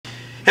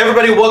Hey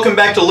everybody, welcome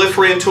back to Live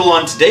Free and Tool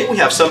On. Today we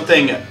have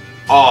something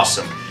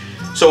awesome.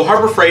 So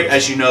Harbor Freight,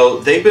 as you know,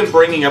 they've been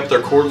bringing up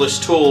their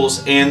cordless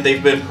tools and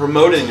they've been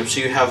promoting them. So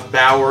you have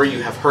Bauer,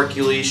 you have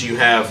Hurcules, you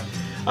have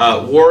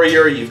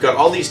Warrior, you've got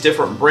all these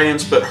different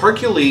brands, but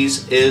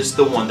Hurcules is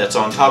the one that's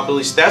on top. At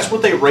least that's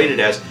what they rate it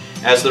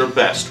as their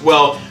best.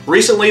 Well,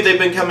 recently they've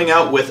been coming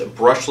out with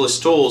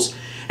brushless tools,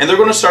 and they're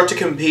going to start to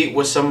compete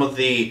with some of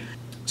the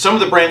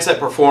brands that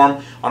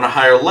perform on a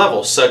higher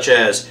level, such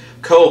as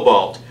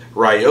Cobalt,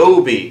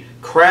 Ryobi,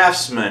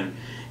 Craftsman,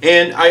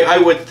 and I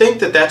would think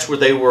that that's where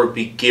they would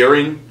be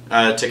gearing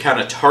to kind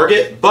of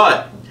target,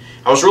 but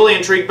I was really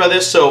intrigued by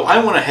this, so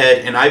I went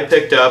ahead and I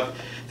picked up,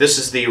 this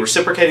is the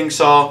reciprocating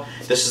saw,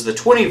 this is the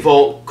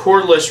 20-volt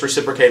cordless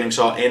reciprocating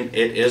saw, and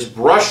it is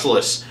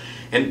brushless,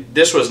 and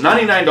this was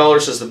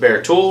 $99 as the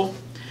bare tool.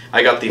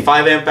 I got the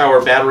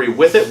 5-amp-hour battery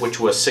with it, which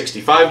was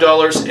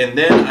 $65, and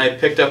then I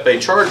picked up a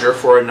charger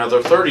for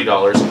another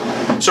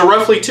 $30. So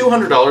roughly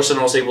 $200, and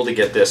I was able to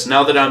get this.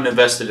 Now that I'm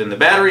invested in the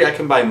battery, I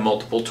can buy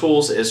multiple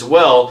tools as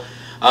well.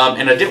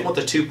 And I didn't want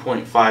the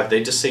 2.5,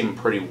 they just seem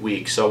pretty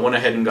weak, so I went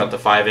ahead and got the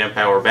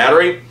 5-amp-hour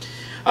battery.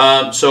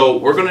 So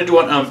we're going to do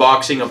an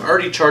unboxing. I've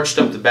already charged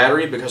up the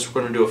battery because we're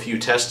going to do a few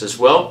tests as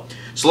well.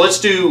 So let's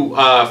do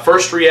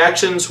first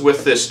reactions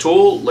with this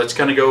tool. Let's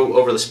kind of go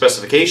over the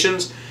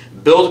specifications,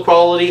 build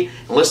quality,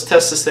 and let's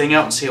test this thing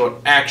out and see how it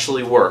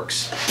actually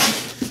works.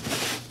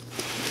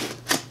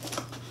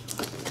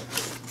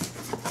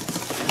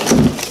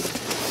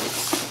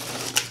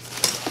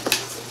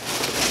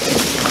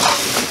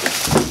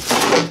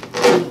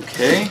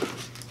 Okay.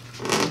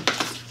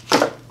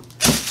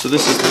 So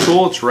this is the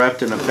tool. It's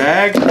wrapped in a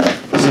bag.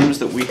 It seems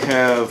that we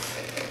have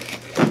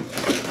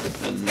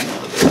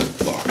another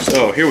box.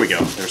 Oh, here we go.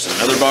 There's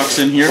another box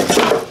in here.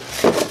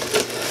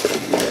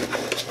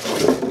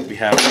 We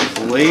have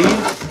a blade,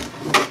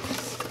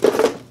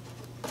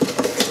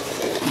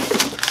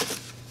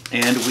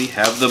 and we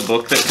have the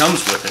book that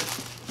comes with it.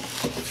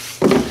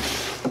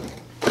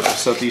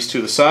 Set these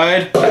to the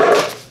side.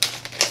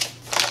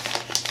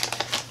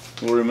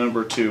 We'll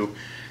remember to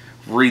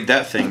read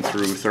that thing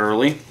through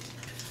thoroughly.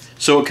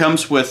 So it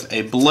comes with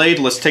a blade.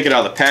 Let's take it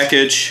out of the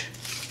package.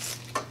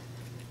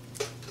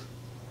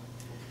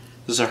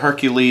 This is a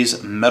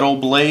Hurcules metal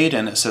blade,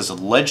 and it says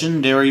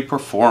legendary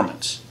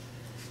performance.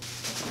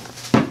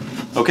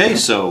 Okay,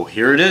 so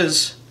here it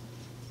is.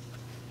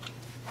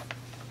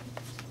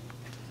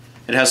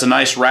 It has a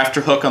nice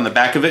rafter hook on the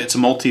back of it. It's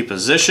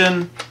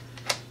multi-position.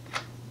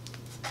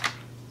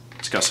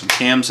 It's got some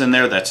cams in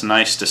there. That's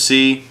nice to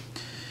see.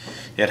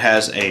 It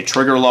has a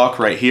trigger lock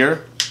right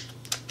here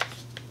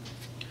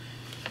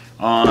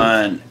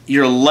on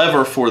your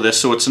lever for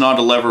this, so it's not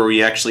a lever where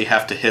you actually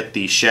have to hit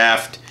the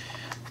shaft.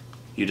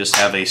 You just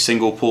have a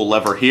single pull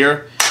lever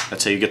here.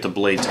 That's how you get the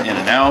blades in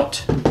and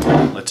out.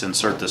 Let's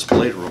insert this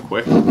blade real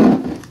quick.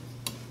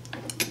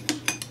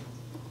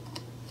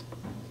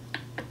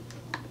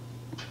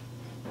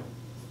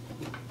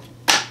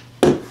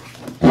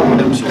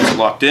 So it's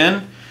locked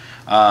in.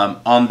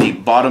 On the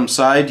bottom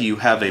side you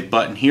have a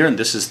button here, and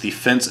this is the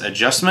fence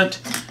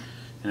adjustment,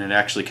 and it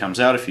actually comes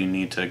out if you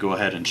need to go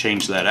ahead and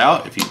change that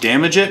out if you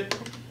damage it.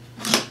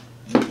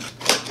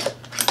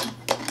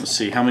 Let's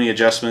see how many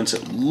adjustments.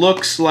 It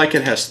looks like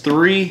it has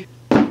 3.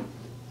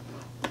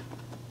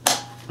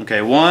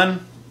 Okay,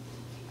 1,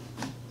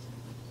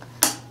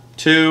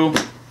 2,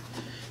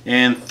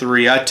 and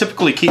 3. I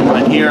typically keep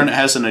mine here, and it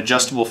has an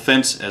adjustable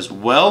fence as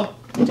well.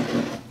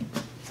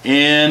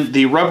 And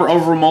the rubber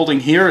overmolding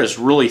here is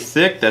really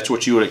thick. That's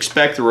what you would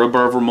expect. The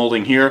rubber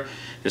overmolding here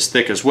is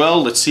thick as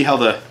well. Let's see how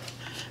the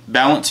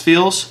balance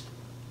feels.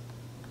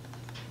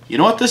 You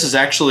know what? This is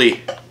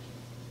actually,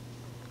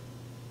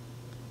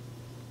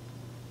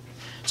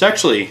 it's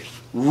actually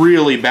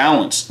really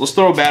balanced. Let's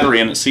throw a battery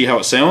in and see how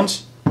it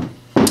sounds.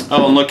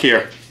 Oh, and look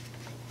here.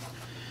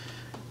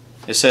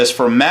 It says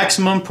for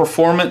maximum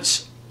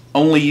performance,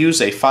 only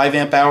use a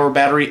 5-amp-hour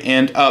battery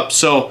and up.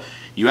 So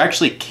you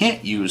actually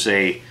can't use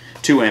a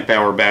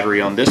 2-amp-hour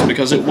battery on this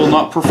because it will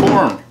not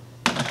perform.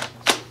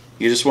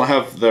 You just won't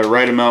have the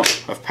right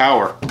amount of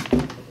power.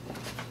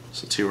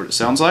 So let's see what it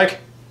sounds like.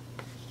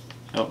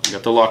 Oh, I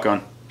got the lock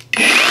on.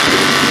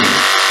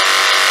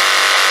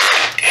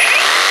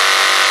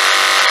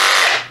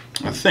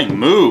 That thing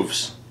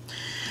moves.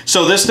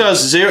 So this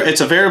does 0,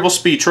 it's a variable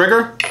speed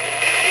trigger.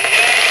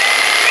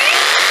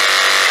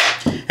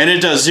 And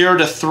it does 0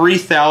 to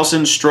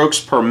 3,000 strokes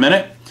per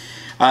minute.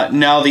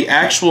 Now the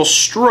actual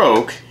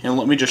stroke, and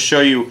let me just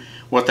show you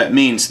what that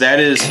means. That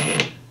is,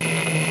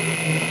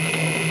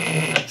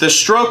 the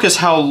stroke is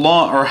how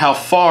long or how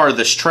far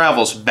this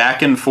travels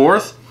back and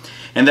forth,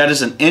 and that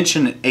is 1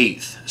 1/8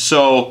 inches.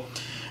 So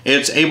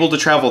it's able to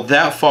travel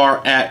that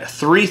far at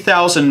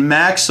 3,000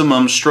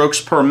 maximum strokes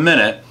per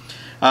minute.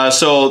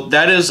 So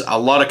that is a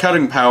lot of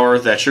cutting power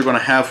that you're going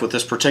to have with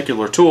this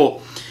particular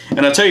tool.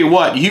 And I'll tell you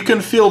what, you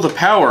can feel the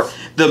power.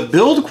 The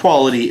build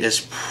quality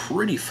is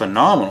pretty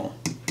phenomenal.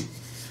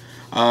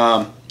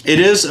 It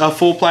is a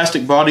full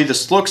plastic body.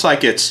 This looks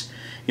like it's,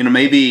 you know,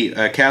 maybe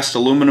cast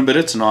aluminum, but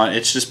it's not.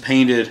 It's just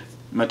painted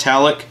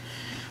metallic.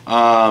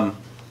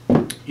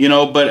 you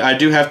know, but I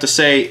do have to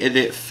say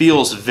it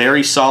feels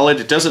very solid.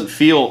 It doesn't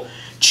feel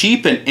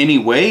cheap in any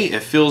way.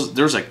 It feels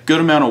there's a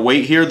good amount of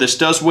weight here. This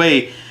does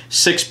weigh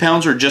 6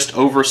 pounds or just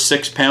over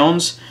 6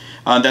 pounds.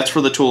 That's for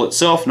the tool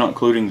itself, not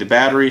including the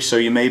battery, so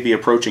you may be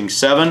approaching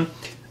 7.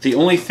 The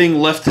only thing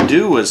left to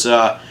do is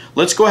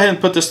let's go ahead and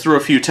put this through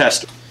a few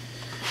tests.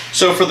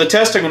 So for the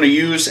test, I'm going to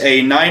use a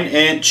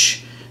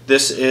 9-inch.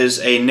 This is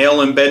a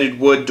nail-embedded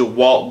wood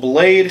DeWalt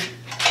blade.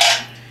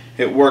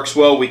 It works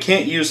well. We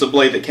can't use the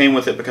blade that came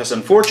with it because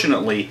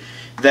unfortunately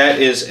that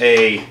is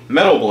a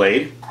metal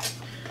blade.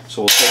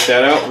 So we'll take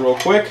that out real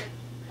quick.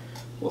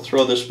 We'll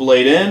throw this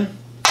blade in.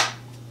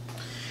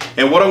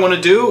 And what I'm going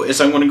to do is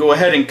I'm going to go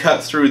ahead and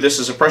cut through, this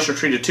is a pressure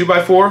treated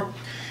 2x4.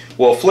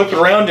 We'll flip it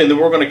around and then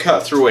we're going to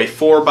cut through a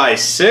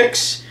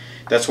 4x6.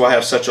 That's why I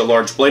have such a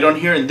large blade on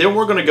here. And then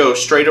we're going to go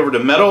straight over to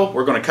metal.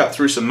 We're going to cut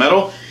through some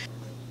metal.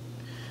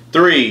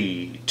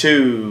 3,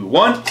 2,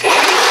 1.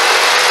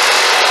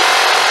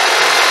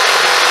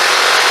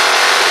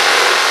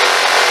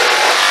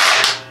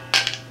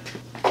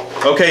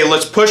 Okay,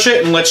 let's push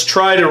it and let's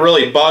try to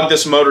really bog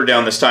this motor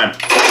down this time.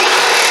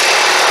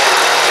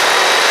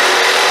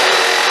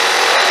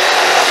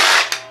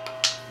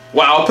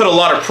 Wow, I put a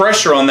lot of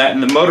pressure on that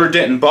and the motor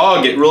didn't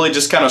bog. It really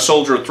just kind of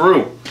soldiered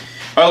through.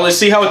 All right, let's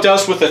see how it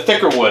does with the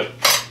thicker wood.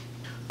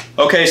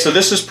 Okay, so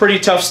this is pretty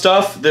tough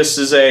stuff. This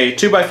is a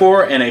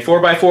 2x4 and a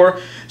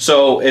 4x4,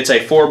 so it's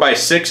a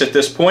 4x6 at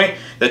this point.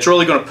 That's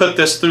really going to put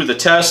this through the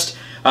test.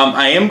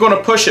 I am going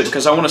to push it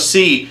because I want to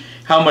see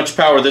how much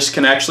power this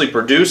can actually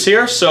produce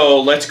here.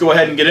 So let's go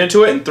ahead and get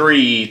into it in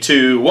 3,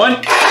 2,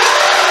 1.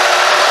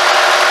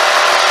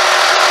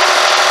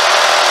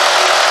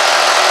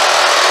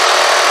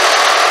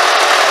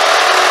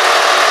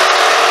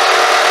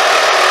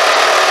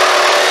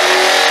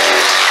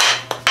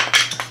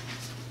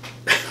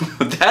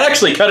 That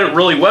actually cut it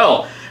really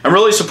well. I'm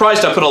really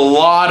surprised. I put a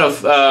lot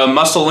of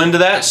muscle into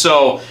that,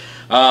 so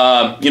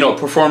you know, it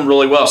performed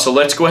really well. So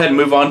let's go ahead and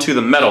move on to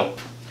the metal.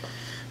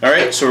 All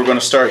right, so we're going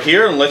to start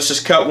here and let's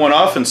just cut one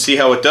off and see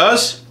how it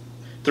does.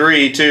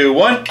 3, 2,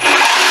 1. All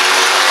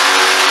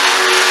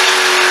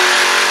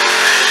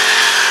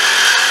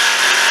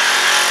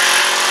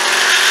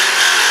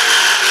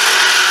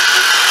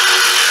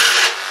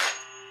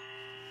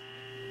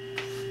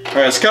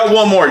right, let's cut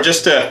one more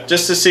just to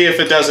see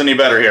if it does any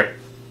better here.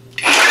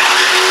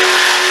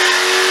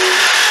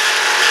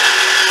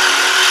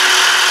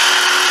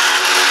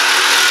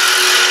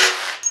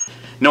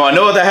 Now I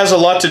know that has a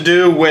lot to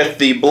do with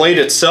the blade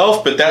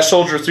itself, but that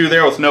soldiered through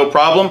there with no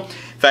problem. In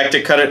fact,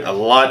 it cut it a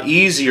lot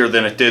easier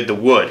than it did the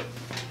wood.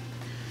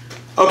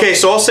 Okay,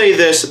 so I'll say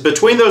this,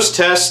 between those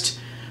tests,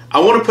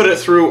 I want to put it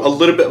through a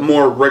little bit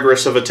more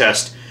rigorous of a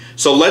test.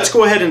 So let's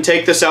go ahead and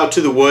take this out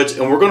to the woods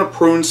and we're going to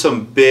prune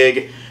some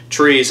big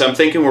trees. I'm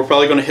thinking we're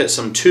probably going to hit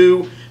some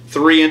 2,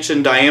 3 inch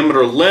in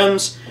diameter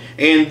limbs.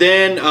 And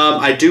then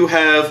I do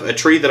have a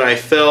tree that I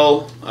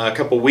fell a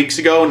couple weeks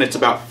ago and it's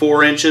about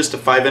 4 inches to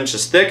 5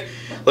 inches thick.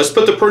 Let's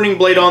put the pruning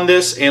blade on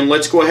this and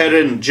let's go ahead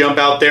and jump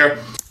out there.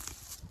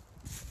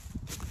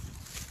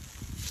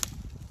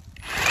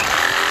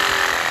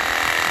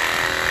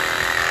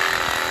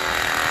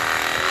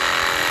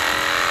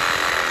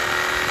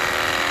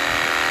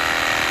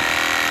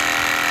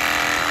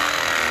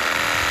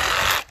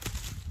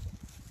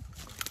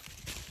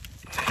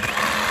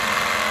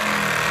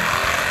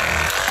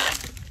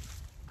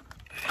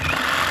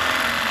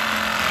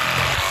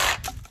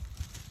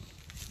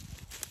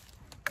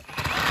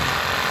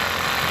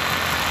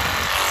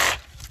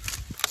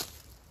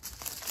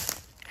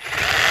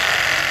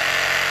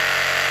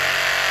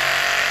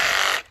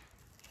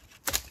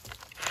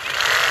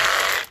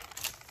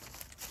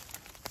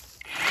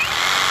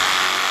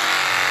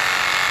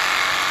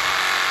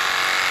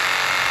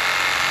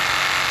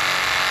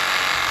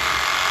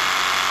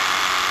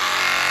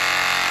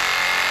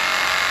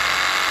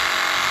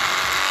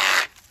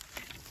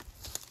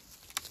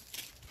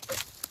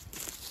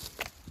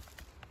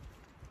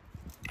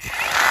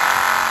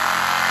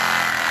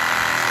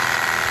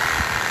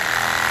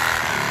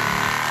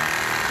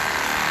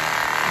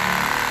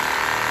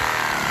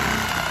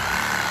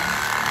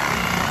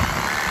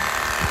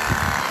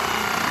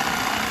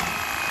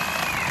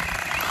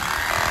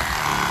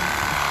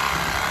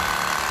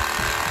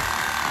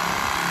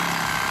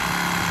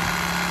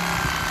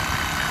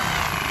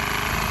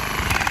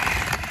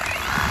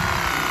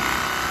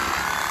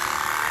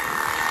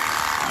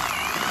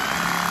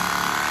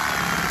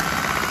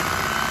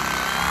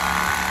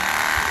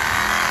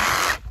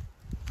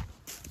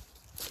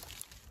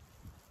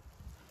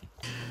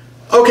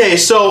 Okay,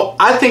 so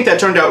I think that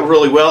turned out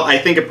really well. I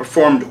think it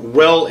performed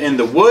well in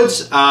the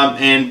woods,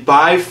 and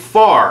by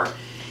far,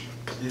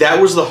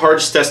 that was the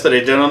hardest test that I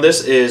did on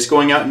this, is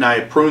going out and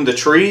I pruned the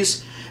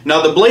trees.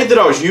 Now the blade that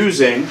I was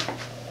using,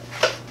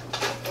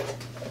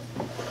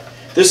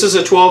 this is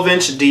a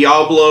 12-inch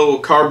Diablo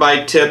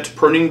carbide tipped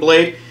pruning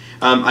blade.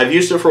 I've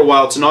used it for a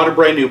while. It's not a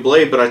brand new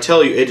blade, but I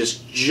tell you, it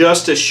is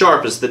just as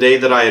sharp as the day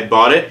that I had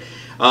bought it.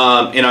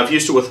 And I've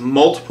used it with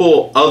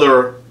multiple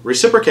other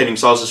reciprocating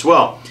saws as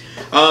well.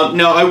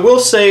 Now I will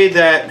say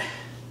that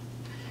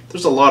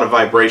there's a lot of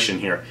vibration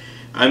here.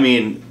 I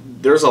mean,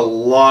 there's a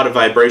lot of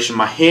vibration.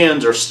 My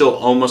hands are still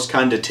almost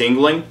kind of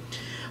tingling.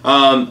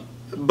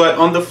 But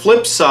on the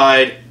flip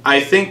side,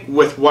 I think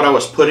with what I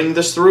was putting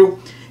this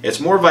through, it's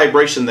more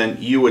vibration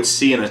than you would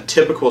see in a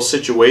typical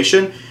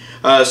situation.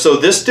 So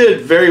this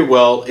did very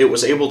well. It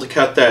was able to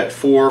cut that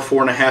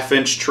 4.5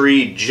 inch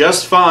tree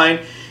just fine.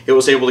 It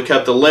was able to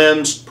cut the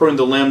limbs, prune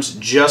the limbs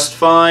just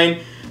fine.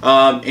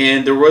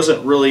 And there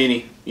wasn't really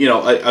any, you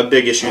know, a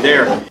big issue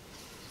there.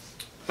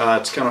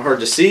 It's kind of hard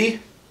to see,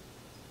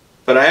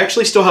 but I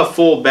actually still have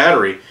full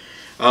battery.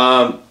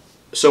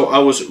 So I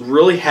was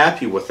really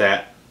happy with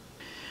that.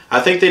 I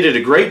think they did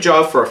a great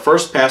job for a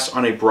first pass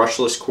on a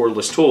brushless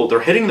cordless tool. They're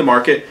hitting the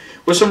market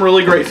with some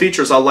really great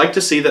features. I like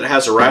to see that it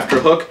has a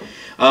rafter hook.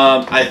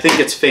 I think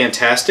it's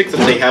fantastic that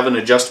they have an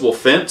adjustable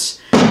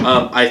fence.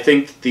 I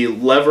think the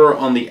lever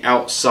on the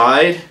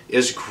outside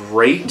is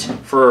great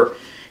for,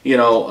 you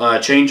know,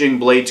 changing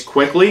blades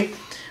quickly.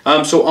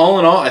 So all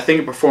in all, I think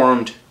it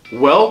performed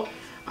well.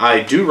 I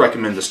do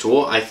recommend this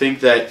tool. I think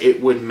that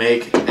it would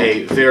make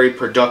a very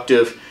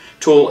productive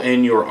tool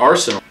in your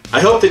arsenal. I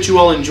hope that you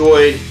all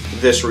enjoyed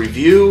this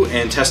review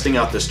and testing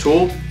out this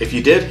tool. If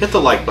you did, hit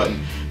the like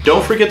button.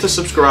 Don't forget to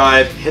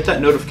subscribe, hit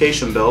that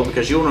notification bell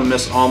because you don't want to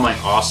miss all my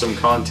awesome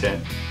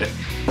content.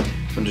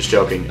 I'm just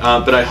joking.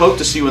 But I hope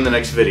to see you in the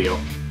next video.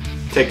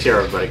 Take care,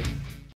 everybody.